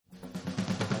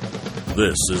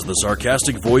This is the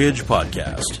Sarcastic Voyage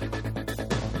Podcast.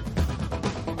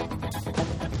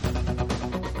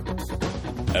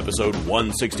 Episode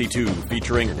 162,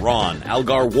 featuring Ron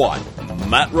Algar Watt,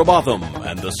 Matt Robotham,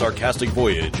 and the Sarcastic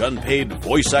Voyage unpaid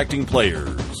voice acting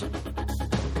players.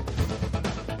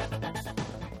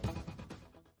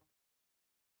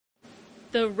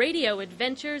 The Radio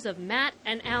Adventures of Matt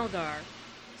and Algar,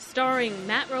 starring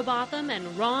Matt Robotham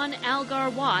and Ron Algar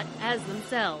Watt as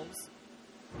themselves.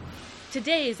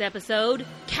 Today's episode,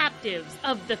 Captives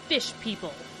of the Fish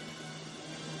People.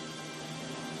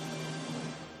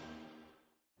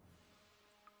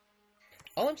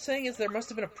 All I'm saying is there must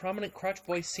have been a prominent Crotch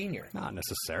Boy Sr. Not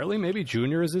necessarily. Maybe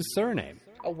Junior is his surname.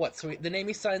 Oh, what? So the name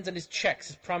he signs on his checks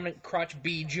is Prominent Crotch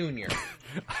B Jr.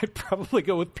 I'd probably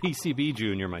go with PCB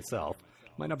Junior myself.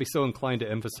 Might not be so inclined to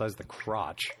emphasize the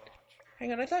crotch.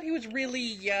 Hang on, I thought he was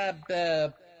really,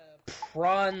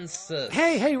 Pronsus.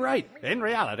 Hey, right. In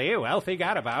reality, Wealthy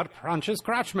got about Prontius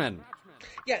Crotchman.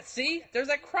 Yeah, see? There's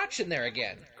that crotch in there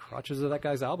again. Crotches are that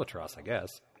guy's albatross, I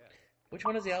guess. Which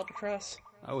one is the albatross?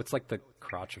 Oh, it's like the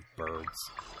crotch of birds.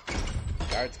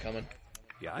 Guard's coming.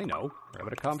 Yeah, I know. We're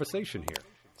having a conversation here.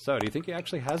 So, do you think he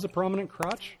actually has a prominent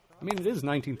crotch? I mean, it is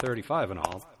 1935 and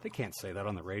all. They can't say that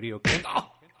on the radio.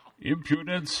 Oh!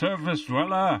 Impudent surface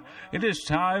dweller, it is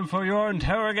time for your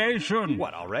interrogation.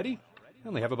 What, already? I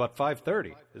only have about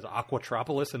 5:30. Is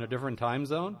Aquatropolis in a different time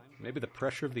zone? Maybe the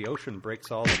pressure of the ocean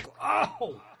breaks all the...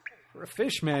 Oh! For a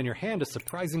fish man, your hand is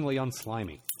surprisingly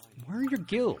unslimy. Where are your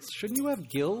gills? Shouldn't you have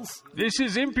gills? This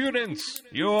is impudence.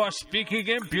 You are speaking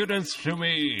impudence to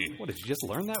me. What, did you just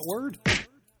learn that word?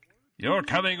 You're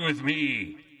coming with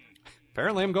me.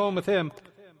 Apparently I'm going with him.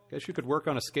 Guess you could work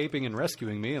on escaping and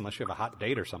rescuing me unless you have a hot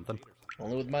date or something.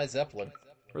 Only with my Zeppelin.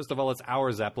 First of all, it's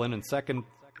our Zeppelin, and second,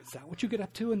 is that what you get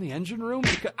up to in the engine room?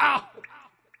 Because... Ow!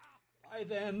 Why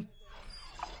then?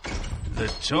 The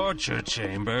torture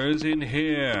chamber's in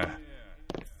here.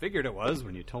 Figured it was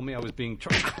when you told me I was being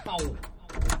Ow!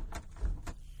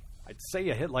 I'd say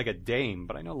you hit like a dame,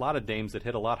 but I know a lot of dames that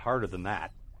hit a lot harder than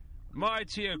that.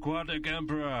 Mighty Aquatic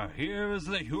Emperor, here is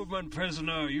the human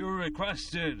prisoner you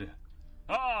requested.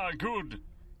 Ah, good.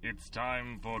 It's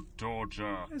time for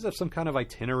torture. You guys have some kind of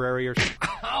itinerary or something?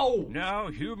 Ow! Now,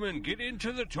 human, get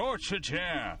into the torture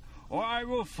chair, or I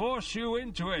will force you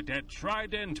into it at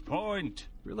Trident Point.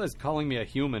 Realize calling me a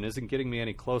human isn't getting me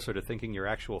any closer to thinking you're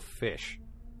actual fish.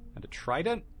 And a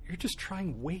trident? You're just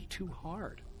trying way too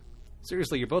hard.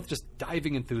 Seriously, you're both just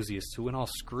diving enthusiasts who went all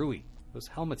screwy. Those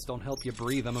helmets don't help you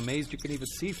breathe. I'm amazed you can even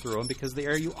see through them because the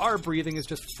air you are breathing is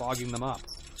just fogging them up.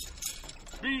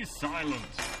 Be silent.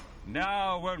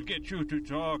 Now we'll get you to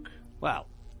talk. Well,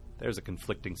 there's a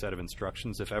conflicting set of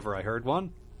instructions if ever I heard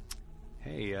one.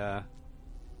 Hey,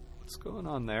 what's going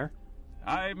on there?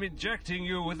 I'm injecting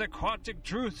you with aquatic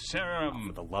truth serum. Oh,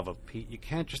 for the love of Pete, you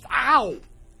can't just... Ow! You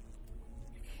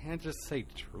can't just say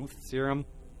truth serum.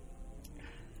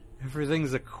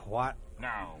 Everything's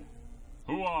Now,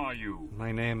 who are you?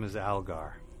 My name is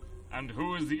Algar. And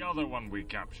who is the other one we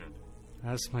captured?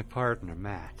 That's my partner,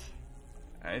 Matt.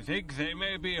 I think they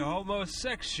may be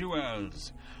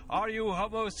homosexuals. Are you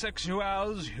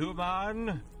homosexuals,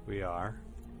 human? We are.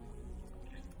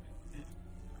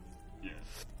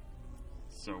 Yes.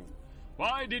 So,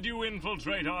 why did you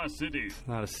infiltrate our city? It's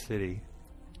not a city.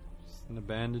 It's an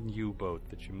abandoned U-boat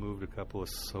that you moved a couple of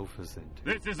sofas into.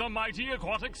 This is a mighty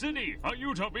aquatic city, a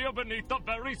utopia beneath the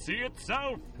very sea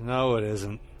itself. No, it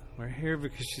isn't. We're here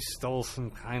because she stole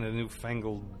some kind of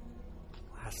newfangled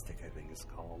plastic, I think it's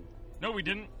called. No, we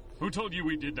didn't. Who told you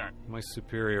we did that? My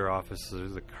superior officer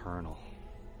is the colonel.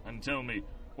 And tell me,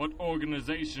 what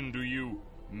organization do you,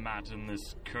 Matt, and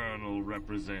this colonel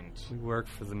represent? We work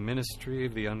for the Ministry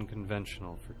of the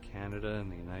Unconventional for Canada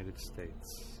and the United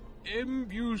States.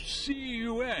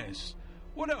 MUCUS?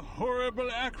 What a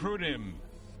horrible acronym.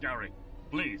 Gary,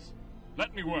 please,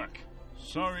 let me work.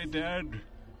 Sorry, Dad.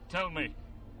 Tell me,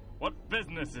 what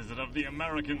business is it of the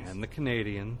Americans? And the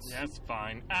Canadians. Yes,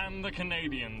 fine. And the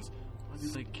Canadians. Why do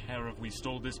they care if we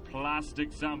stole this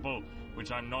plastic sample,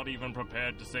 which I'm not even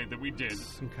prepared to say that we did?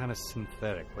 Some kind of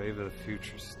synthetic wave of the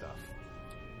future stuff.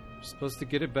 We're supposed to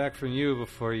get it back from you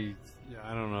before you,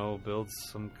 I don't know, build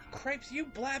some... Cripes, you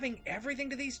blabbing everything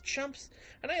to these chumps?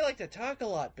 And I like to talk a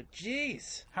lot, but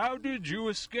jeez. How did you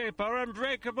escape our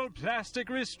unbreakable plastic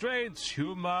restraints,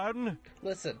 human?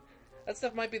 Listen, that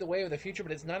stuff might be the way of the future,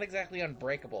 but it's not exactly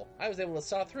unbreakable. I was able to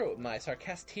saw through it with my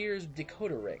Sarcastier's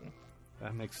decoder ring.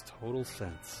 That makes total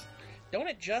sense. Don't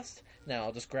it just? Now,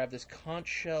 I'll just grab this conch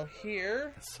shell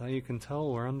here. That's how you can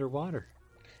tell we're underwater.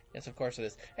 Yes, of course it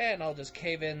is. And I'll just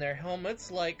cave in their helmets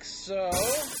like so.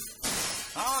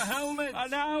 Our helmets are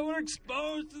now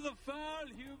exposed to the foul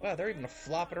human... Wow, they're even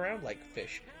flopping around like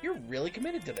fish. You're really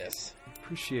committed to this.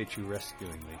 Appreciate you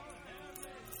rescuing me.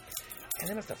 And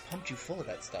they must have pumped you full of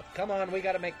that stuff. Come on, we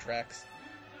gotta make tracks.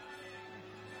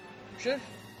 Shouldn't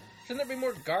there be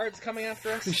more guards coming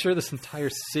after us? Pretty sure this entire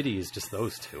city is just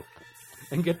those two.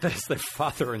 And get this, they're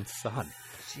father and son.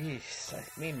 Jeez,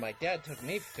 I mean, my dad took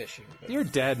me fishing. But... Your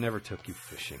dad never took you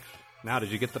fishing. Now,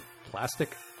 did you get the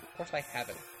plastic? Of course I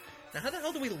haven't. Now, how the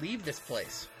hell do we leave this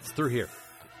place? It's through here.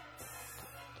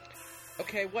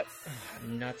 Okay, what...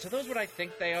 nuts. Are those what I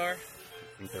think they are? If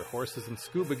you think they're horses and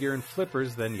scuba gear and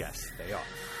flippers, then yes, they are.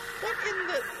 What in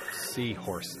the... Sea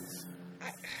horses.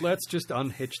 Let's just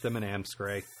unhitch them in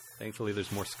Amscray. Thankfully,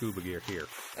 there's more scuba gear here.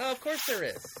 Oh, of course there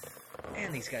is.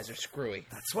 Man, these guys are screwy.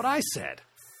 That's what I said.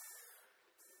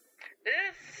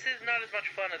 This is not as much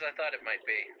fun as I thought it might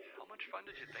be. How much fun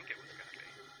did you think it was going to be?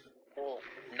 Well,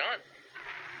 none.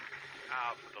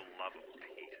 Ah, for the love of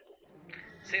Pete.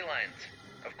 Sea lions,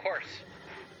 of course.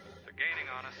 They're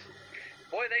gaining on us.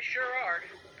 Boy, they sure are.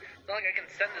 It's not like I can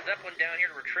send the Zeppelin down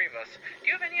here to retrieve us. Do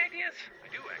you have any ideas? I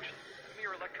do, actually. Give me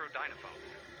your electro-dynaphone.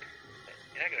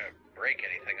 You're not gonna break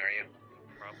anything, are you?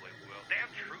 Probably will. Damn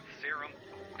truth serum.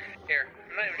 Here,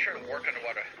 I'm not even sure it'll work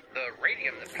underwater. The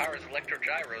radium that powers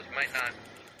electrogyros might not...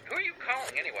 Who are you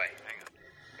calling, anyway? Hang on.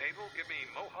 Mabel, give me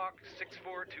Mohawk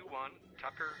 6421,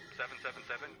 Tucker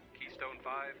 777, Keystone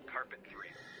 5, Carpet 3.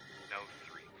 No,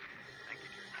 3. Thank you,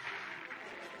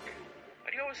 dear. Why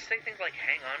do you always say things like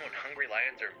hang on when hungry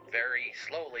lions are very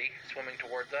slowly swimming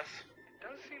towards us?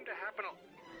 Does seem to happen a...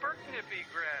 Berknippy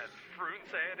grad,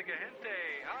 Frunze de Gehente,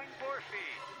 I'm Borfi,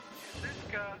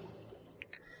 Ziska.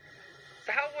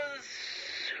 So how was...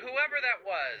 whoever that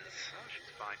was? Oh, she's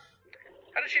fine.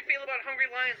 How does she feel about hungry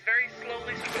lions very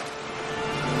slowly swimming?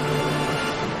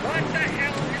 What the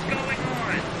hell is going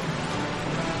on?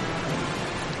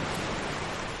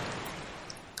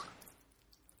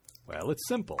 Well, it's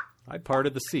simple. I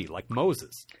parted the sea, like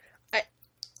Moses.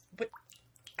 But...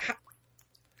 how...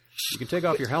 You can take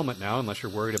off your helmet now, unless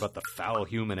you're worried about the foul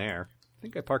human air. I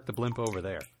think I parked the blimp over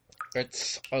there.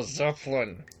 It's a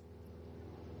Zeppelin.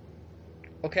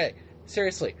 Okay,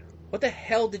 seriously, what the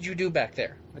hell did you do back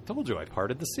there? I told you I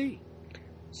parted the sea.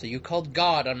 So you called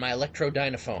God on my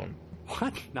electro-dynaphone.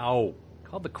 What? No.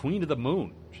 Called the Queen of the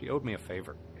Moon. She owed me a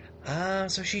favor. Ah,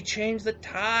 so she changed the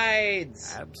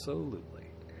tides. Absolutely.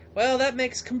 Well, that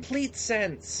makes complete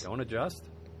sense. Don't adjust?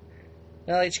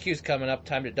 Well, HQ's coming up,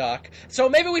 time to dock. So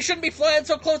maybe we shouldn't be flying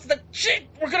so close to the... Shit!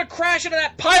 We're gonna crash into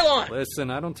that pylon! Listen,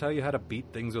 I don't tell you how to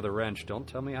beat things with a wrench. Don't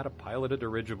tell me how to pilot a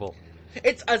dirigible.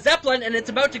 It's a Zeppelin, and it's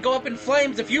about to go up in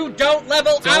flames if you don't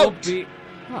level Don't out! be...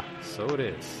 Huh, so it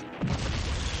is.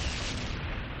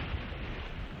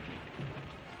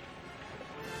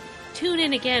 Tune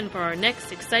in again for our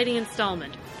next exciting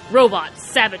installment, Robot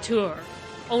Saboteur,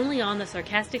 only on the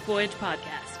Sarcastic Voyage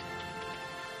podcast.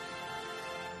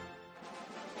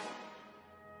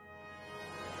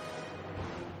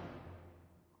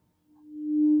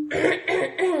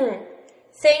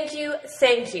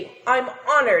 Thank you. I'm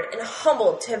honored and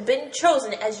humbled to have been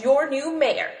chosen as your new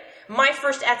mayor. My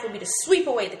first act will be to sweep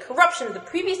away the corruption of the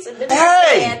previous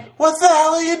administration Hey! What the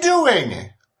hell are you doing?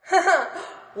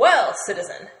 Well,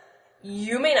 citizen,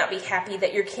 you may not be happy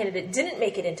that your candidate didn't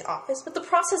make it into office, but the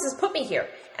process has put me here,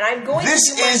 and I'm going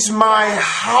This to... is my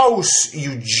house,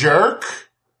 you jerk!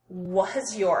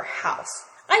 Was your house.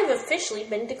 I've officially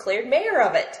been declared mayor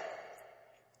of it.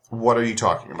 What are you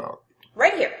talking about?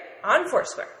 Right here, on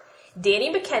Foursquare.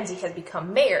 Danny McKenzie has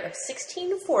become mayor of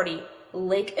 1640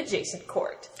 Lake Adjacent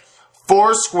Court.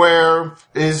 Foursquare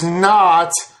is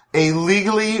not a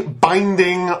legally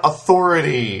binding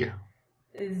authority.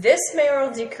 This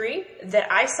mayoral decree that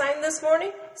I signed this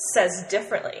morning says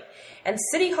differently, and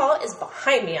City Hall is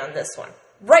behind me on this one.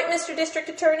 Right, Mr. District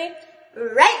Attorney?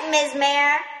 Right, Ms.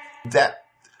 Mayor.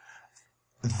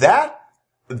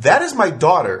 That is my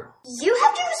daughter. You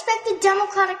have to respect the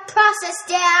democratic process,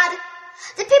 Dad.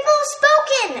 The people have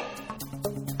spoken.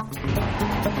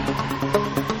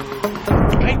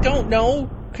 I don't know.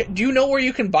 Do you know where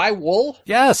you can buy wool?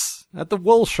 Yes, at the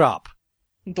wool shop.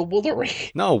 The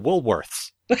Woolery. No,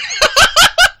 Woolworths.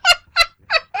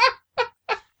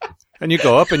 And you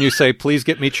go up and you say, please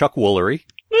get me Chuck Woolery.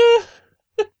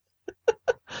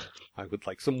 I would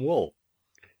like some wool.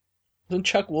 Isn't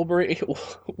Chuck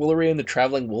Woolery and the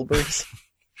Traveling Wilburys?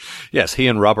 Yes, he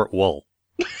and Robert Wool.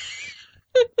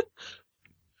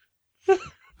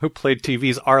 Who played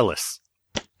TV's Arliss.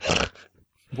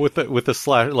 With the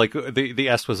slash, like, the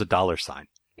S was a $.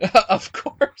 Of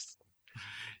course.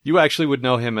 You actually would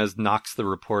know him as Knox the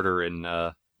reporter in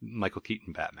Michael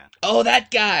Keaton Batman. Oh,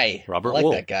 that guy! Robert I like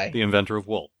Wool, that guy. the inventor of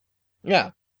wool.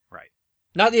 Yeah. Right.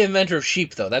 Not the inventor of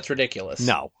sheep, though. That's ridiculous.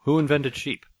 No. Who invented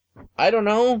sheep? I don't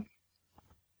know.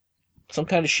 Some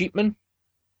kind of sheepman?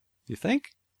 You think?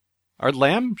 Are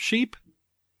lamb sheep?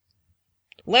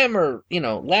 Lamb are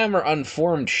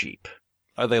unformed sheep.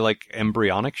 Are they like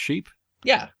embryonic sheep?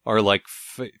 Yeah. Or like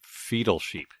fetal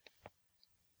sheep?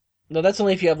 No, that's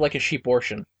only if you have like a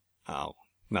sheep-ortion. Oh,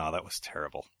 no, that was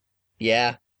terrible.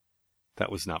 Yeah.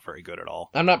 That was not very good at all.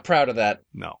 I'm not proud of that.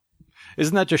 No.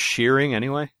 Isn't that just shearing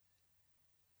anyway?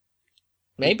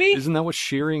 Maybe? Isn't that what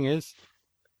shearing is?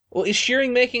 Well, is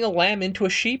shearing making a lamb into a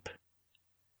sheep?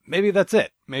 Maybe that's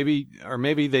it. Maybe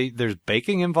there's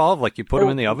baking involved, like you put them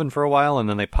in the oven for a while and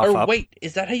then they puff up. Wait,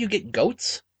 is that how you get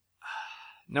goats?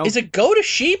 No. Is a goat a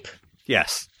sheep?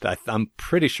 Yes, I'm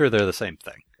pretty sure they're the same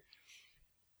thing.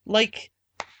 Like,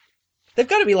 they've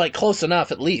got to be like close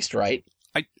enough at least, right?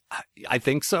 I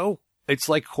think so. It's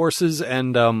like horses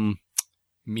and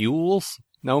mules.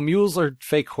 No, mules are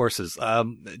fake horses.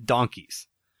 Donkeys.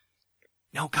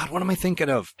 No, God, what am I thinking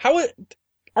of?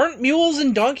 Aren't mules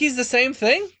and donkeys the same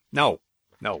thing? No.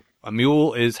 A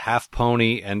mule is half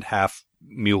pony and half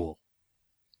mule.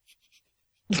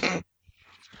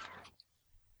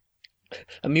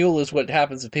 A mule is what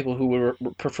happens to people who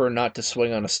would prefer not to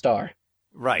swing on a star.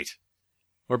 Right.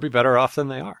 Or be better off than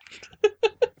they are.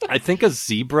 I think a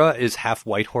zebra is half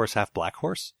white horse, half black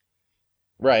horse.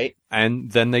 Right. And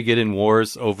then they get in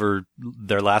wars over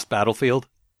their last battlefield.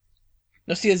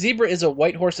 No, see, a zebra is a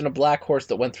white horse and a black horse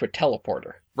that went through a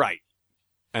teleporter. Right.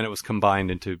 And it was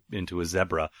combined into a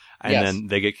zebra. And Yes. then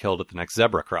they get killed at the next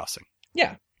zebra crossing.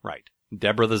 Yeah. Right.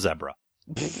 Deborah the Zebra.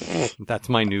 That's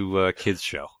my new kids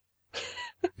show.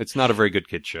 It's not a very good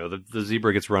kids show. The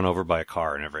zebra gets run over by a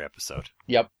car in every episode.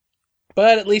 Yep.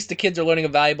 But at least the kids are learning a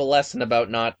valuable lesson about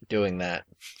not doing that.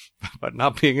 But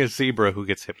not being a zebra who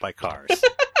gets hit by cars.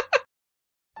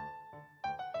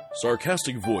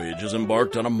 Sarcastic Voyage is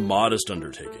embarked on a modest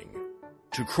undertaking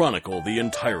to chronicle the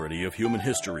entirety of human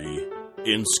history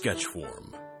in sketch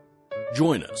form.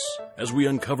 Join us as we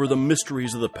uncover the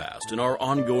mysteries of the past in our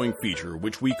ongoing feature,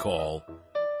 which we call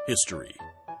History.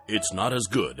 It's not as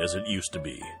good as it used to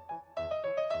be.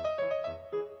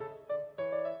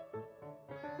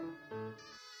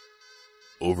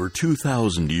 Over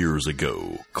 2,000 years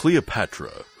ago,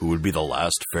 Cleopatra, who would be the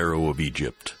last pharaoh of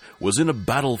Egypt, was in a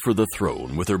battle for the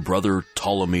throne with her brother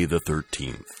Ptolemy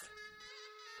XIII.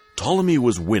 Ptolemy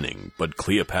was winning, but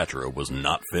Cleopatra was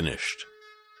not finished.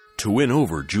 To win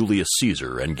over Julius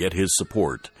Caesar and get his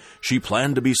support, she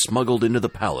planned to be smuggled into the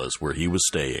palace where he was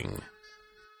staying.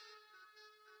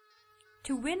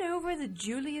 To win over the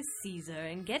Julius Caesar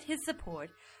and get his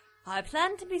support, I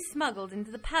plan to be smuggled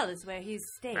into the palace where he's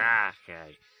staying.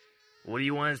 Okay. What do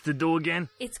you want us to do again?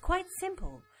 It's quite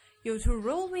simple. You're to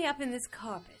roll me up in this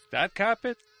carpet. That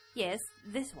carpet? Yes,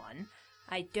 this one.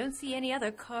 I don't see any other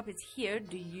carpets here,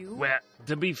 do you? Well,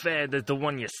 to be fair, there's the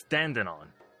one you're standing on.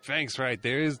 Frank's right,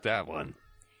 there is that one.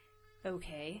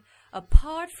 Okay,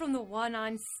 apart from the one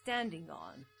I'm standing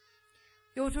on.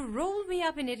 You're to roll me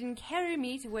up in it and carry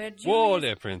me to where Julius... Whoa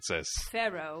there, princess.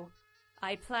 Pharaoh.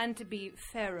 I plan to be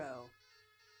Pharaoh.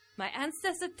 My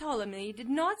ancestor Ptolemy did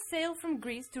not sail from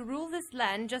Greece to rule this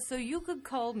land just so you could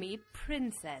call me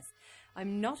princess.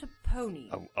 I'm not a pony.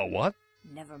 A what?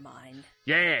 Never mind.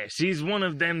 Yeah, she's one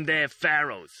of them there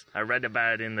pharaohs. I read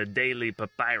about it in the Daily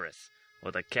Papyrus,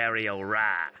 or the Cairo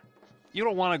Ra. You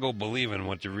don't want to go believing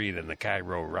what you read in the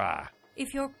Cairo Ra.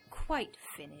 If you're quite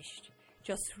finished,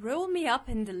 just roll me up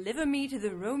and deliver me to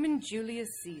the Roman Julius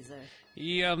Caesar.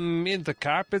 Into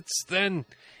carpets, then?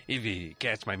 If you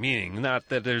catch my meaning, not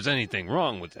that there's anything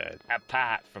wrong with that.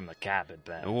 Apart from the carpet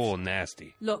beds. Oh,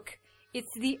 nasty. Look,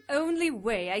 it's the only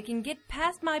way I can get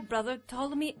past my brother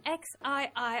Ptolemy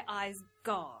XIII's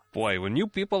guard. Boy, when you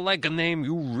people like a name,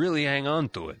 you really hang on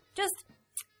to it. Just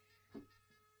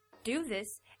do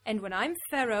this, and when I'm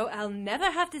Pharaoh, I'll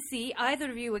never have to see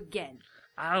either of you again.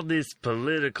 All this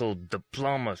political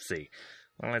diplomacy.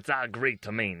 Well, it's all Greek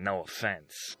to me, no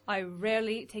offense. I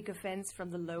rarely take offense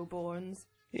from the lowborns.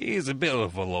 He's a bit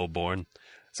of a lowborn.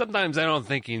 Sometimes I don't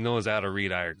think he knows how to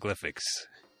read hieroglyphics.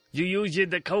 You use your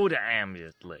decoder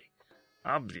amulet,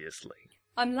 obviously.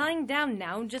 I'm lying down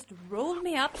now. Just roll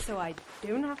me up so I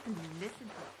don't have to listen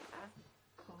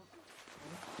to...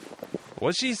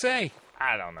 What'd she say?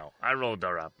 I don't know. I rolled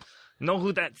her up. Know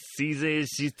who that Caesar is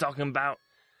she's talking about?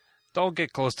 Don't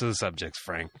get close to the subjects,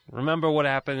 Frank. Remember what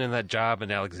happened in that job in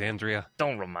Alexandria?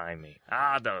 Don't remind me.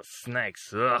 Ah, those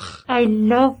snakes. Ugh. I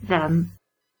love them.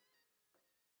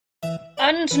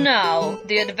 And now,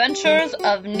 the adventures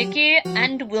of Nicky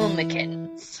and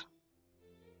Wilmikins.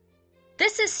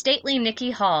 This is stately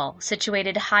Nicky Hall,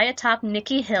 situated high atop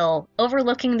Nicky Hill,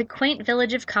 overlooking the quaint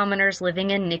village of commoners living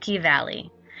in Nicky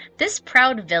Valley. This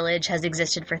proud village has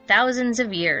existed for thousands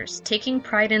of years, taking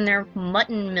pride in their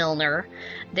mutton milliner,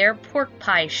 their pork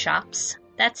pie shops,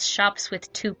 that's shops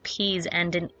with 2 P's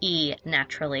and an E,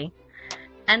 naturally,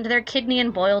 and their kidney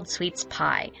and boiled sweets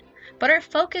pie. But our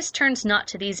focus turns not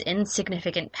to these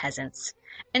insignificant peasants.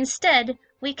 Instead,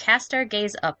 we cast our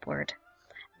gaze upward.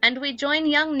 And we join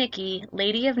young Nicky,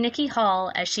 Lady of Nicky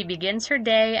Hall, as she begins her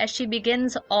day as she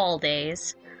begins all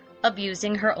days,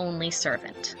 abusing her only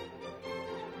servant.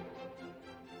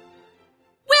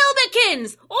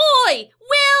 Wilmekins! Oi!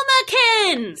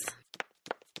 Wilmekins!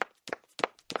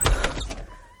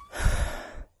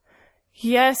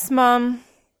 Yes, Mum.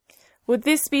 Would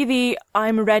this be the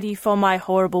I'm ready for my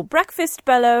horrible breakfast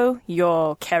bellow,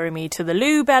 your carry me to the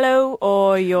loo bellow,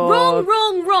 or your...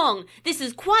 Wrong! This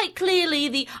is quite clearly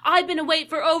the I've been awake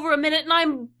for over a minute and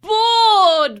I'm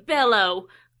bored bellow.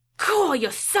 God,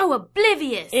 you're so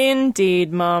oblivious.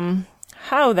 Indeed, Mum.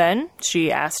 How then,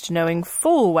 she asked, knowing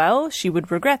full well she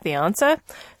would regret the answer,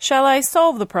 shall I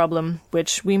solve the problem,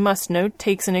 which we must note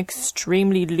takes an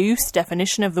extremely loose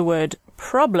definition of the word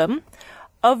problem,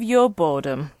 of your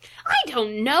boredom? I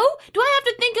don't know. Do I have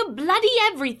to think of bloody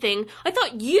everything? I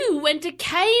thought you went to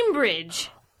Cambridge.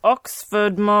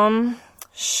 Oxford, Mum.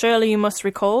 Surely you must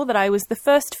recall that I was the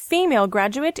first female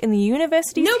graduate in the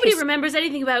university's Nobody remembers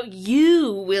anything about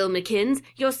you, Wilmekins.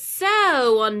 You're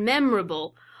so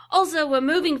unmemorable. Also, we're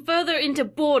moving further into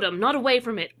boredom, not away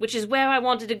from it, which is where I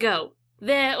wanted to go.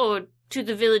 There or to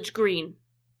the village green.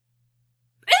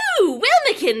 Ooh,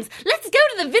 Wilmekins! Let's go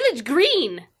to the village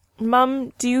green!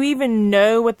 Mum, do you even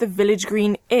know what the village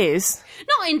green is?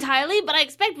 Not entirely, but I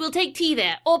expect we'll take tea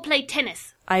there, or play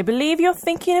tennis. I believe you're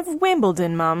thinking of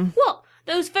Wimbledon, Mum. What?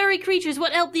 Those furry creatures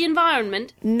what help the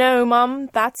environment? No, Mum,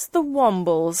 that's the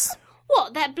Wombles.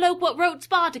 What, that bloke what wrote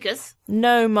Spartacus?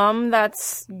 No, Mum,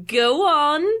 that's... Go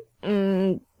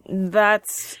on.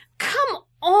 That's... Come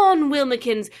on,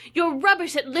 Wilmekins. You're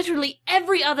rubbish at literally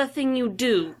every other thing you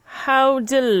do. How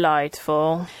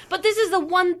delightful. But this is the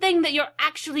one thing that you're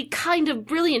actually kind of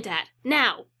brilliant at.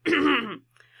 Now,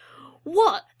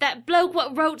 what, that bloke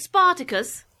what wrote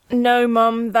Spartacus? No,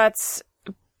 Mum, that's...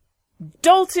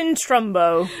 Dalton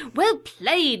Trumbo. Well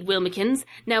played, Wilmekins.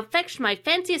 Now fetch my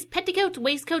fanciest petticoats,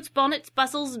 waistcoats, bonnets,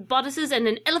 bustles, bodices, and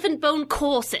an elephant bone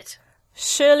corset.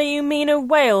 Surely you mean a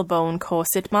whalebone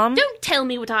corset, Mum? Don't tell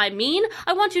me what I mean.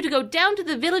 I want you to go down to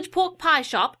the village pork pie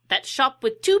shop, that shop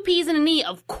with 2 P's and an E,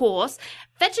 of course,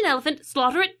 fetch an elephant,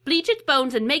 slaughter it, bleach its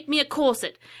bones, and make me a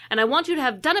corset. And I want you to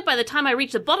have done it by the time I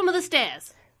reach the bottom of the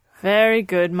stairs. Very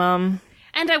good, Mum.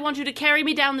 And I want you to carry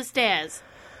me down the stairs.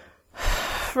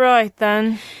 Right,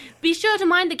 then. Be sure to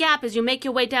mind the gap as you make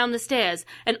your way down the stairs.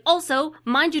 And also,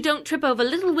 mind you don't trip over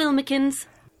little Wilmekins.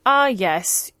 Ah,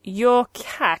 yes, your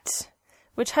cat,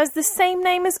 which has the same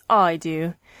name as I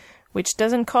do, which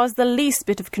doesn't cause the least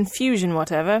bit of confusion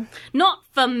whatever. Not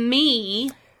for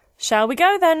me. Shall we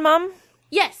go then, Mum?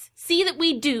 Yes, see that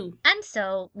we do. And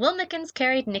so, Wilmekins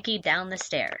carried Nicky down the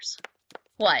stairs.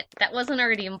 What, that wasn't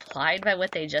already implied by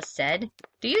what they just said?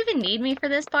 Do you even need me for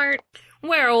this part?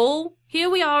 Well,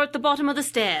 here we are at the bottom of the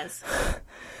stairs.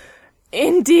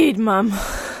 Indeed, Mum.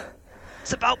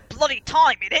 It's about bloody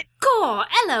time, ain't it? Gaw,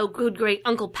 hello, good great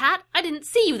Uncle Pat. I didn't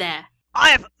see you there. I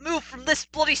haven't moved from this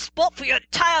bloody spot for your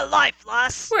entire life,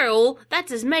 lass. Well,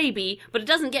 that's as maybe, but it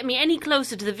doesn't get me any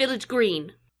closer to the village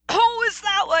green. Oh, is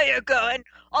that where you're going?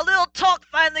 Our little talk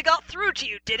finally got through to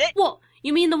you, did it? What?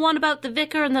 You mean the one about the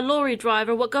vicar and the lorry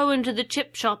driver what go into the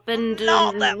chip shop and...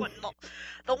 Not that one, no.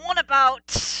 The one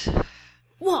about...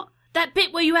 What? That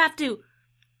bit where you have to...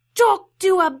 talk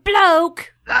to a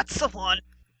bloke? That's the one.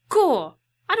 Cool.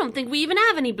 I don't think we even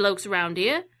have any blokes around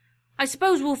here. I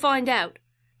suppose we'll find out.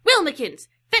 Wilmekins,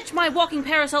 fetch my walking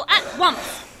parasol at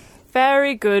once!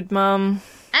 Very good, Mum.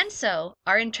 And so,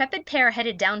 our intrepid pair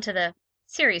headed down to the...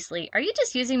 Seriously, are you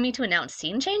just using me to announce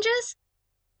scene changes?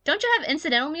 Don't you have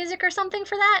incidental music or something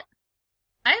for that?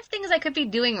 I have things I could be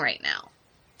doing right now.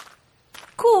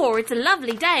 Cool, it's a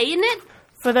lovely day, isn't it?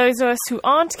 For those of us who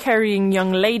aren't carrying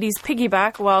young ladies'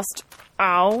 piggyback whilst,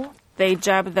 they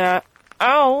jab their,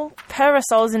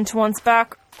 parasols into one's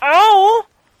back.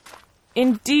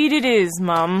 Indeed it is,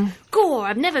 Mum. Gore,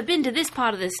 I've never been to this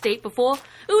part of the state before.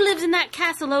 Who lives in that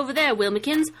castle over there,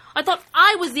 Wilmekins? I thought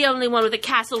I was the only one with a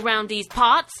castle round these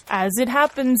parts. As it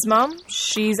happens, Mum,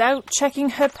 she's out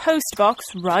checking her post box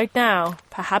right now.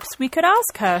 Perhaps we could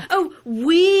ask her. Oh,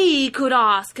 we could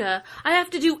ask her. I have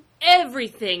to do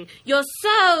everything. You're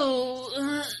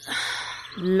so...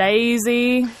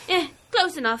 lazy.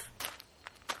 Close enough.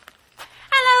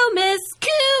 Hello, Miss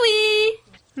Cooey.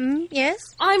 Yes?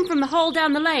 I'm from the hall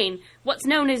down the lane, what's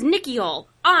known as Nicky Hall.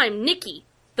 I'm Nicky,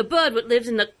 the bird what lives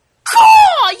in the...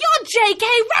 Caw! You're J.K.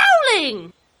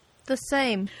 Rowling! The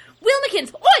same.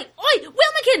 Wilmikins! Oi!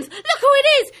 Wilmikins! Look who it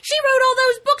is! She wrote all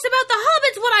those books about the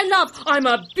hobbits what I love! I'm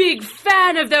a big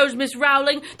fan of those, Miss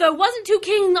Rowling, though I wasn't too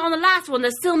keen on the last one,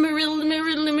 the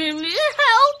Silmarillion.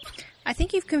 Help! I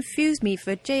think you've confused me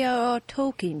for J.R.R.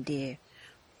 Tolkien, dear.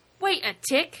 Wait a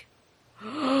tick.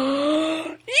 You're the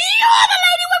lady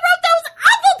who wrote those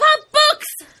Hufflepuff books!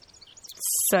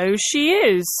 So she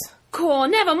is. Cool,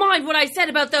 never mind what I said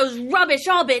about those rubbish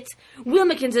hobbits.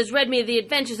 Wilmikins has read me The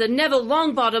Adventures of Neville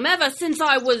Longbottom ever since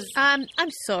I was... I'm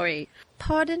sorry.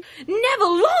 Pardon?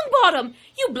 Neville Longbottom!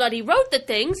 You bloody wrote the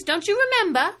things, don't you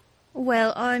remember?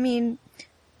 Well, I mean,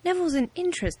 Neville's an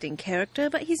interesting character,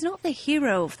 but he's not the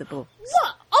hero of the book.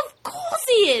 What? Of course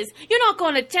he is! You're not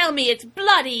going to tell me it's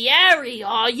bloody Harry,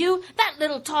 are you? That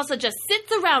little tosser just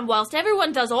sits around whilst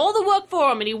everyone does all the work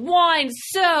for him and he whines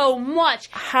so much.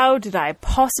 How did I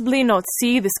possibly not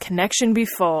see this connection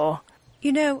before?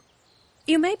 You know,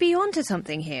 you may be onto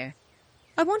something here.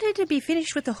 I wanted to be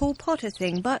finished with the whole Potter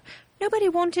thing, but nobody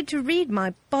wanted to read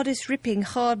my bodice-ripping,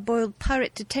 hard-boiled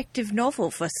pirate detective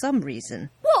novel for some reason.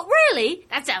 What, really?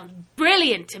 That sounds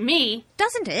brilliant to me.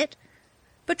 Doesn't it?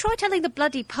 But try telling the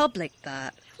bloody public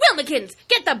that. Wilmikins,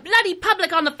 get the bloody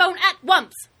public on the phone at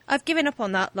once! I've given up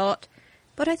on that lot,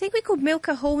 but I think we could milk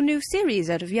a whole new series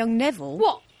out of young Neville.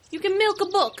 What? You can milk a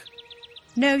book?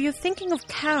 No, you're thinking of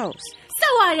cows. So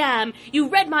I am! You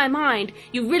read my mind.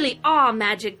 You really are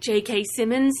magic, J.K.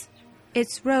 Simmons.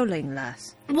 It's Rowling,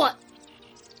 lass. What?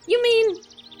 You mean...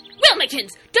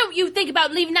 Wilmikins, don't you think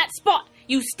about leaving that spot!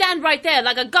 You stand right there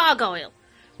like a gargoyle.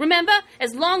 Remember,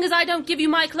 as long as I don't give you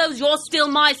my clothes, you're still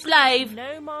my slave.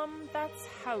 No, Mum, that's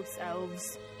house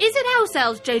elves. Is it house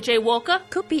elves, J.J. Walker?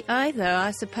 Could be either,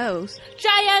 I suppose.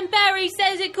 J.M. Barry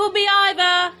says it could be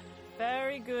either.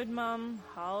 Very good, Mum.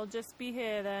 I'll just be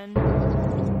here then.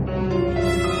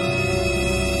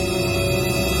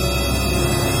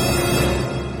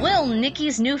 Will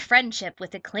Nicky's new friendship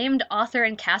with acclaimed author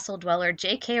and castle dweller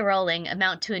J.K. Rowling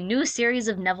amount to a new series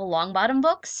of Neville Longbottom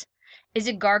books? Is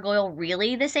a gargoyle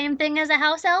really the same thing as a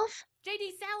house elf?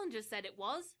 J.D. Salinger said it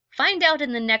was. Find out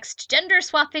in the next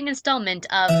gender-swapping installment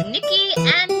of Nicky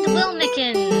and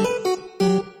Wilmikins.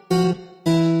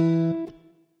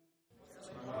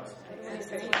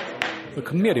 The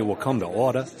committee will come to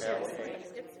order.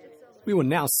 We will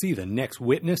now see the next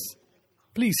witness.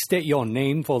 Please state your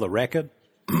name for the record.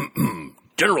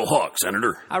 General Hawk,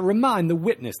 Senator. I remind the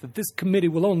witness that this committee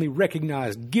will only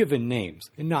recognize given names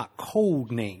and not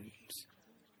code names.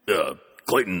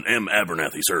 Clayton M.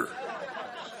 Abernathy, sir.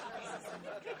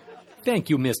 Thank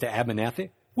you, Mr. Abernathy.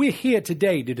 We're here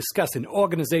today to discuss an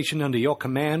organization under your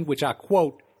command, which I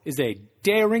quote, is a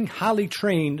daring, highly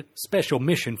trained special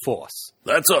mission force.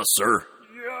 That's us, sir.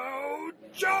 Yo,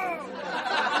 Joe!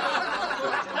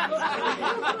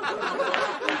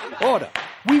 Order.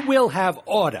 We will have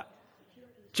order.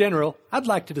 General, I'd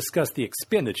like to discuss the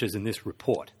expenditures in this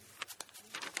report.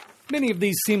 Many of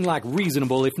these seem like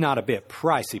reasonable, if not a bit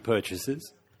pricey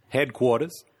purchases.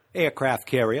 Headquarters, aircraft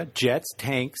carrier, jets,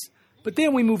 tanks. But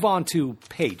then we move on to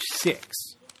page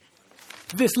 6.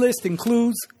 This list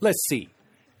includes, let's see,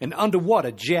 an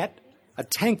underwater jet, a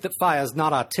tank that fires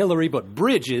not artillery but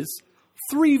bridges,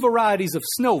 3 varieties of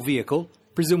snow vehicle,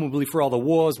 presumably for all the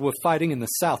wars we're fighting in the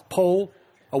South Pole,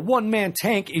 a one-man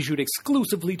tank issued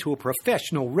exclusively to a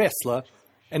professional wrestler,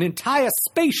 an entire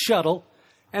space shuttle,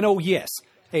 and oh yes,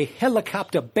 a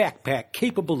helicopter backpack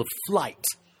capable of flight.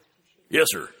 Yes,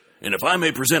 sir. And if I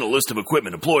may present a list of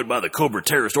equipment employed by the Cobra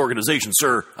terrorist organization,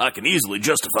 sir, I can easily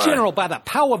justify... General, by the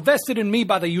power vested in me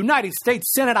by the United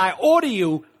States Senate, I order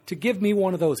you to give me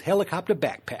one of those helicopter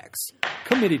backpacks.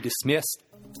 Committee dismissed.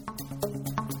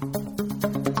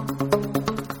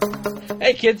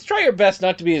 Hey kids, try your best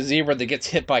not to be a zebra that gets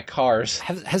hit by cars.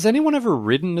 Has anyone ever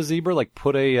ridden a zebra? Like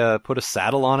put a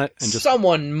saddle on it and just...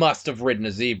 Someone must have ridden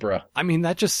a zebra. I mean,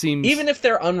 that just seems... Even if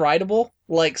they're unrideable,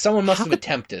 like someone must have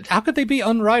attempted. How could they be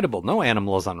unrideable? No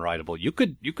animal is unrideable. You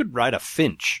could ride a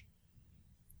finch.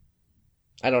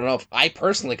 I don't know if I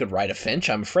personally could ride a finch.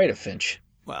 I'm afraid of finch.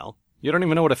 Well, you don't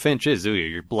even know what a finch is, do you?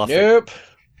 You're bluffing. Nope.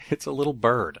 It's a little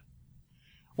bird.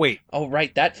 Wait. Oh,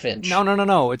 right, that finch.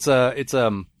 No. It's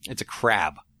a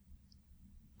crab.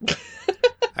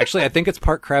 Actually, I think it's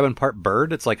part crab and part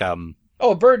bird. It's like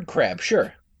Oh, a bird crab,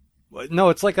 sure. No,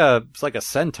 it's like a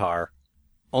centaur.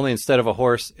 Only instead of a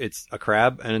horse, it's a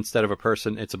crab, and instead of a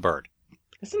person, it's a bird.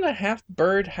 Isn't a half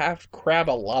bird, half crab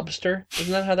a lobster?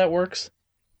 Isn't that how that works?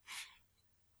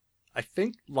 I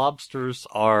think lobsters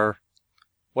are...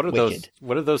 What are Wicked. those?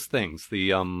 What are those things?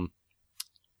 The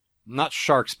Not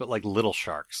sharks, but like little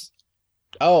sharks.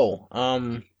 Oh,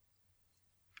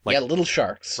 Like- yeah, little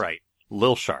sharks. Right.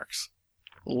 Little sharks.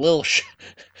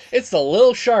 It's the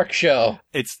Lil Shark Show.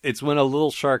 It's when a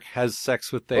little shark has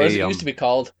sex with Or as it a... used to be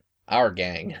called, Our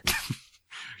Gang.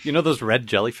 You know those red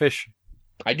jellyfish?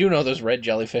 I do know those red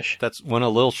jellyfish. That's when a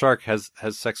little shark has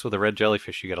sex with a red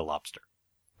jellyfish, you get a lobster.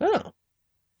 Oh.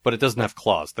 But it doesn't have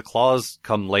claws. The claws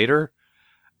come later,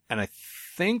 and I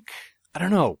think... I don't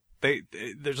know.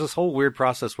 There's this whole weird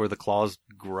process where the claws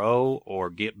grow or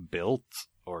get built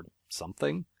or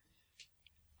something.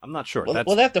 I'm not sure.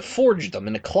 Well, they have to forge them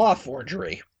in a claw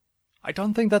forgery. I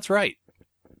don't think that's right.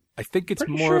 I think it's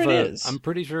Pretty more sure of it a... is. I'm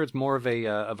pretty sure it's more of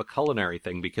a culinary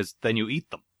thing, because then you eat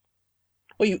them.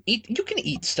 Well, you can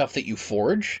eat stuff that you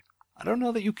forge. I don't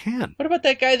know that you can. What about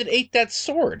that guy that ate that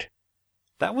sword?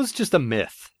 That was just a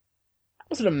myth.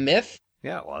 Was it a myth?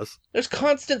 Yeah, it was. There's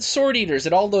constant sword eaters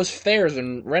at all those fairs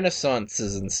and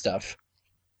renaissances and stuff.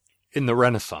 In the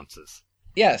Renaissances.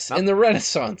 Yes, in the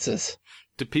renaissances.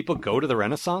 Did people go to the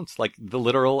Renaissance? Like the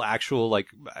literal, actual, like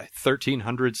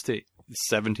 1300s to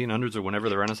 1700s or whenever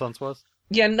the Renaissance was?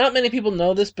 Yeah, not many people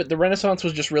know this, but the Renaissance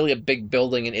was just really a big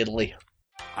building in Italy.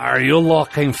 Are you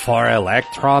looking for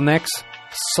electronics?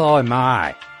 So am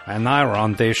I, and I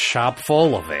run this shop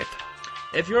full of it.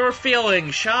 If you're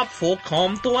feeling shopful,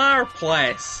 come to our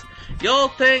place. You'll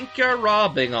think you're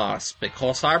robbing us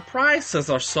because our prices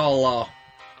are so low.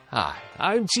 Hi,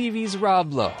 I'm TV's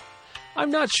Rob Lowe.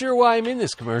 I'm not sure why I'm in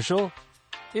this commercial.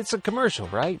 It's a commercial,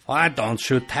 right? Why don't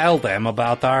you tell them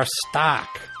about our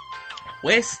stock?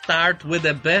 We start with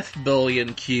a beef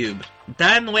bouillon cube.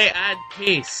 Then we add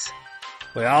peace.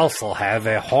 We also have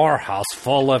a whorehouse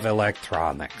full of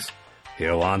electronics.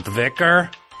 You want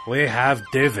Vicar? We have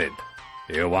Divid.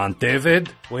 You want Divid?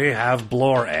 We have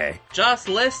Blu-ray. Just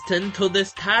listen to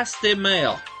this tasty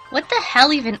meal. What the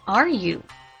hell even are you?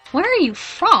 Where are you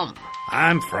from?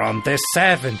 I'm from the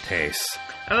 70s.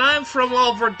 And I'm from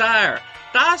over there.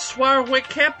 That's where we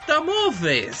kept the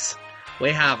movies.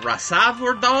 We have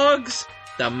Reservoir Dogs,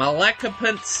 The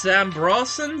Maleficent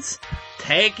Sambrosans,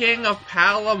 Taking of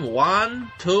Pelham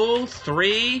 1, 2,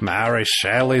 3... Mary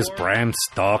Shelley's Bram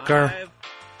Stoker.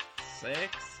 5,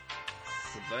 6,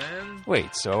 7...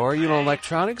 Wait, so are you an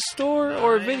electronics store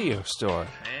or a video store?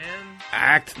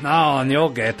 Act now and you'll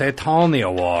get a Tony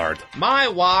Award. My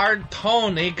ward,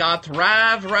 Tony, got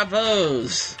Rav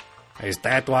Reviews. Is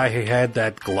that why he had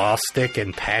that glow stick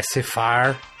and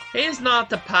pacifier? He's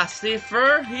not a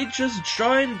pacifier, he just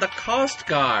joined the Coast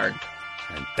Guard.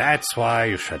 And that's why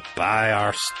you should buy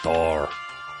our store.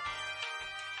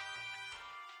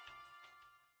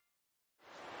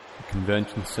 The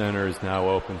convention center is now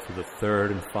open for the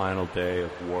third and final day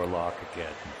of Warlock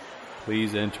again.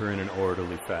 Please enter in an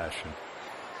orderly fashion.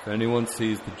 If anyone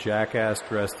sees the jackass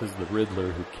dressed as the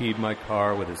Riddler who keyed my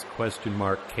car with his question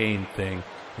mark cane thing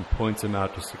and points him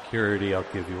out to security, I'll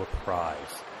give you a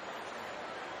prize.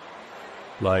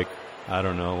 Like, I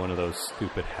don't know, one of those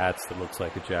stupid hats that looks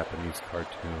like a Japanese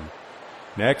cartoon.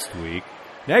 Next week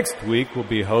we'll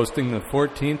be hosting the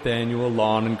 14th Annual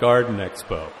Lawn and Garden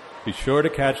Expo. Be sure to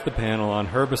catch the panel on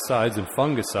herbicides and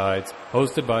fungicides,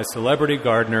 hosted by celebrity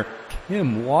gardener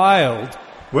Kim Wilde.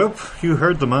 Well, you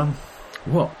heard the man.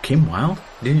 What, Kim Wilde?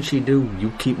 Didn't she do You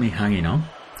Keep Me Hanging On?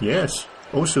 Yes.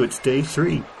 Also, it's day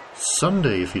 3.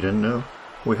 Sunday, if you didn't know.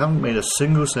 We haven't made a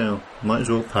single sale. Might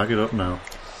as well pack it up now.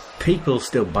 People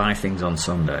still buy things on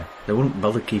Sunday. They wouldn't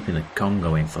bother keeping the con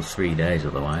going for 3 days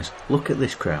otherwise. Look at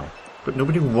this crowd. But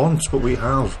nobody wants what we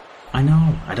have. I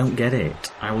know, I don't get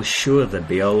it. I was sure they'd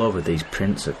be all over these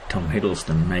prints of Tom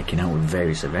Hiddleston making out with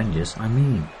various Avengers. I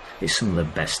mean, it's some of the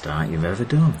best art you've ever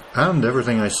done. And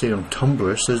everything I see on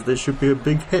Tumblr says this should be a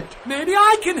big hit. Maybe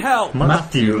I can help!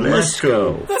 Matthew, let's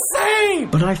go! The same!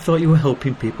 But I thought you were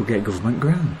helping people get government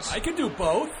grants. I can do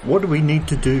both. What do we need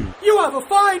to do? You have a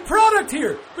fine product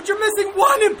here, but you're missing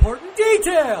one important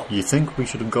detail! You think we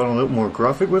should have gone a little more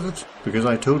graphic with it? Because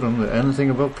I told him that anything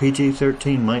above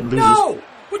PG-13 might lose No! us.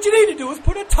 What you need to do is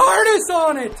put a TARDIS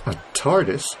on it! A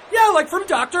TARDIS? Yeah, like from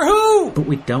Doctor Who! But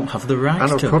we don't have the rights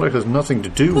and our product has nothing to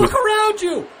do with... Look around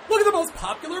you! Look at the most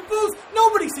popular booths!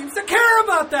 Nobody seems to care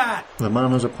about that! The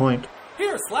man has a point.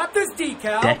 Here, slap this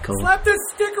decal. Deco. Slap this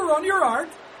sticker on your art.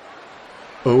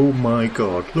 Oh my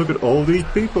god, look at all these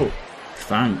people!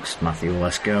 Thanks, Matthew,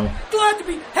 let's go. Glad to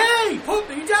be... Hey, put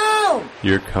me down!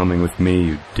 You're coming with me,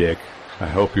 you dick. I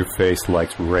hope your face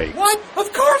likes rakes. What?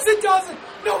 Of course it doesn't!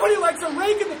 Nobody likes a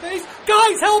rake in the face!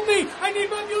 Guys, help me! I need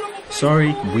my beautiful face!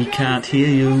 Sorry, we can't hear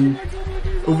you.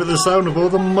 Over the sound of all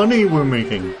the money we're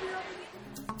making.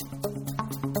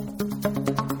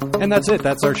 And that's it.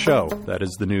 That's our show. That is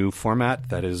the new format.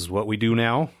 That is what we do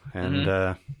now.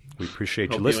 And We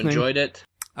appreciate Hope you listening. You enjoyed it.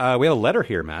 We have a letter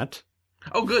here, Matt.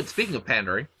 Oh, good. Speaking of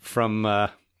pandering. From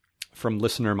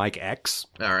listener Mike X.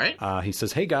 All right. He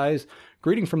says, "Hey guys,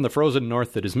 greeting from the frozen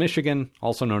north that is Michigan,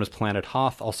 also known as Planet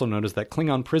Hoth, also known as that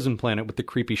Klingon prison planet with the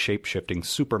creepy shape-shifting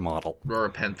supermodel.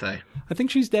 Rora Penthe. I think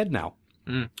she's dead now.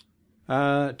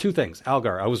 Two things.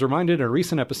 Algar, I was reminded in a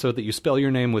recent episode that you spell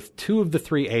your name with 2 of the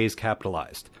 3 A's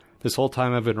capitalized. This whole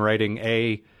time I've been writing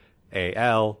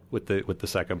A-L with the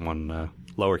second one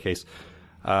lowercase,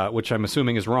 which I'm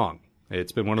assuming is wrong.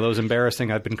 It's been one of those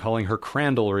embarrassing I've been calling her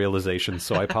Crandall realizations,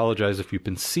 so I apologize if you've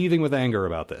been seething with anger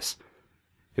about this.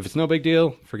 If it's no big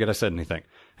deal, forget I said anything.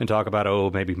 And talk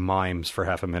about, maybe mimes for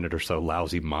half a minute or so.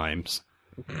 Lousy mimes.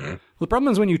 Well, the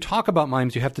problem is when you talk about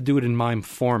mimes, you have to do it in mime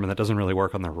form, and that doesn't really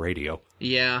work on the radio.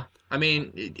 Yeah. I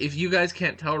mean, if you guys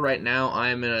can't tell right now,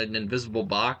 I'm in an invisible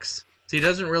box. See, it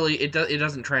doesn't really, it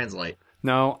doesn't translate.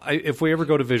 No, if we ever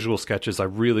go to visual sketches, I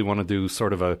really want to do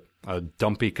sort of a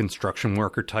dumpy construction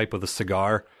worker type with a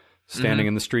cigar, standing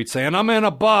in the street saying, "I'm in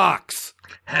a box!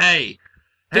 Hey!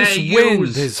 This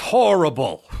wind is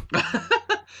horrible!"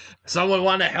 Someone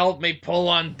want to help me pull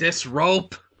on this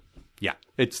rope? Yeah,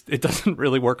 it doesn't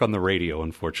really work on the radio,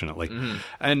 unfortunately.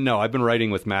 And no, I've been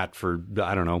writing with Matt for,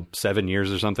 7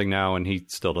 years or something now, and he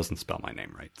still doesn't spell my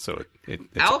name right. So it's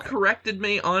Al okay. corrected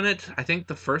me on it, I think,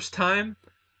 the first time,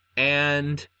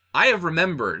 and I have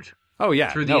remembered. Oh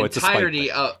yeah, through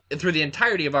the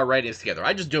entirety of our writings together.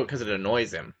 I just do it because it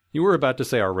annoys him. You were about to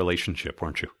say our relationship,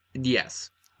 weren't you?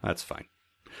 Yes. That's fine.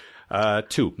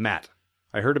 2, Matt.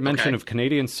 I heard a mention of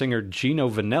Canadian singer Gino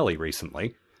Vanelli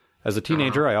recently. As a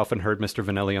teenager, I often heard Mr.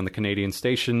 Vanelli on the Canadian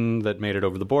station that made it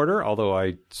over the border, although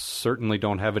I certainly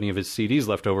don't have any of his CDs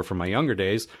left over from my younger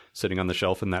days, sitting on the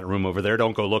shelf in that room over there.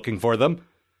 Don't go looking for them.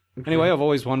 Anyway, I've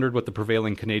always wondered what the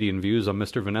prevailing Canadian views on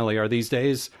Mr. Vanelli are these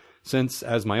days, since,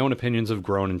 as my own opinions have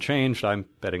grown and changed, I'm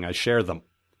betting I share them.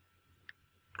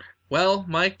 Well,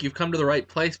 Mike, you've come to the right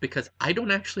place, because I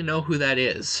don't actually know who that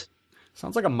is.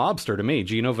 Sounds like a mobster to me,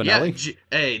 Gino Vanelli. Yeah,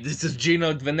 hey, this is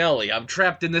Gino Vanelli. I'm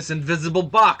trapped in this invisible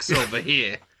box over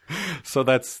here. So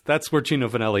that's where Gino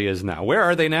Vanelli is now. Where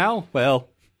are they now? Well,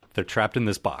 they're trapped in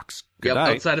this box. Good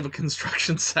night. Outside of a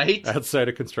construction site. Outside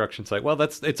a construction site. Well,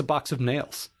 it's a box of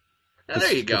nails.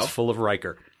 There you go. It's full of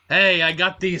Riker. Hey, I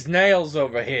got these nails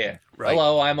over here. Right.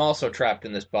 Hello, I'm also trapped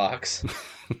in this box.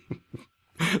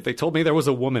 They told me there was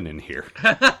a woman in here.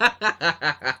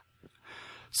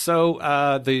 So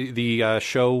the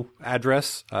show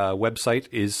address, website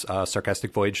is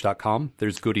sarcasticvoyage.com.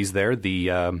 There's goodies there.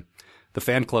 The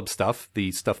fan club stuff,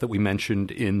 the stuff that we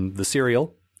mentioned in the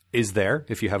serial, is there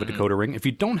if you have a decoder ring. If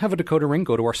you don't have a decoder ring,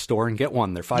 go to our store and get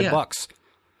one. They're $5.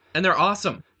 And they're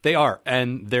awesome. They are.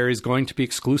 And there is going to be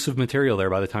exclusive material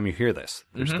there by the time you hear this.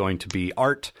 There's going to be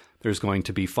art. There's going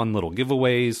to be fun little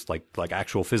giveaways, like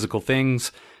actual physical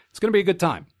things. It's going to be a good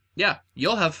time. Yeah,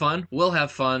 you'll have fun. We'll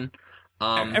have fun.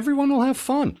 Everyone will have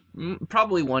fun.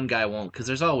 Probably one guy won't, because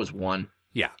there's always one.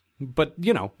 Yeah, but,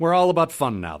 we're all about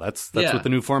fun now. That's what the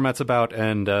new format's about,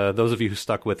 and those of you who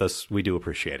stuck with us, we do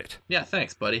appreciate it. Yeah,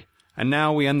 thanks, buddy. And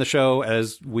now we end the show,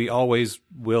 as we always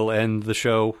will end the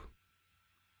show,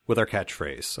 with our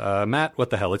catchphrase. Matt, what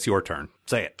the hell? It's your turn.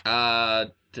 Say it.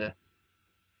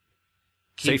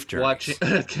 Safe journeys.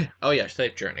 Watching. Oh, yeah,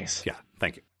 safe journeys. Yeah,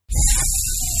 thank you.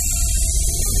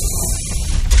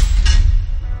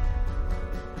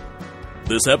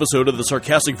 This episode of the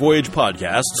Sarcastic Voyage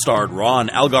podcast starred Ron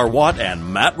Algar Watt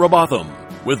and Matt Robotham,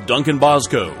 with Duncan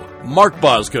Bosco, Mark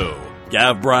Bosco,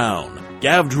 Gav Brown,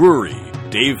 Gav Drury,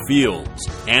 Dave Fields,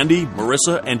 Andy,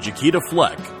 Marissa, and Jaquita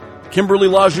Fleck, Kimberly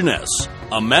LaJeunesse,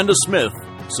 Amanda Smith,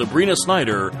 Sabrina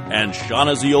Snyder, and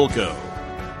Shauna Ziolko.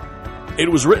 It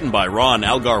was written by Ron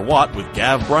Algar Watt with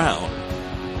Gav Brown.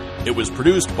 It was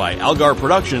produced by Algar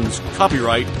Productions,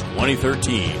 copyright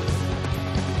 2013.